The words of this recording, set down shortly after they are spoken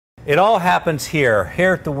It all happens here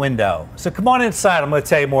at the window. So come on inside, I'm going to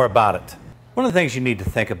tell you more about it. One of the things you need to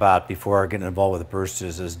think about before getting involved with the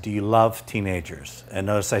Brewsters is, do you love teenagers? And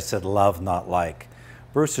notice I said love, not like.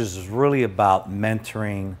 Brewsters is really about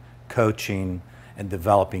mentoring, coaching, and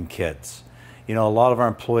developing kids. You know, a lot of our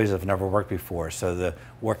employees have never worked before, so the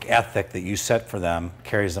work ethic that you set for them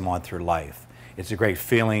carries them on through life. It's a great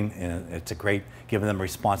feeling, and it's a great giving them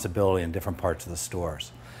responsibility in different parts of the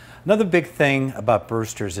stores. Another big thing about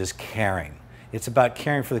Brewsters is caring. It's about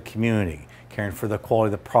caring for the community, caring for the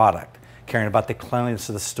quality of the product, caring about the cleanliness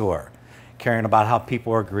of the store, caring about how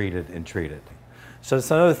people are greeted and treated. So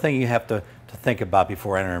it's another thing you have to think about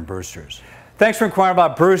before entering Brewsters. Thanks for inquiring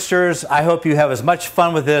about Brewsters. I hope you have as much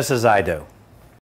fun with this as I do.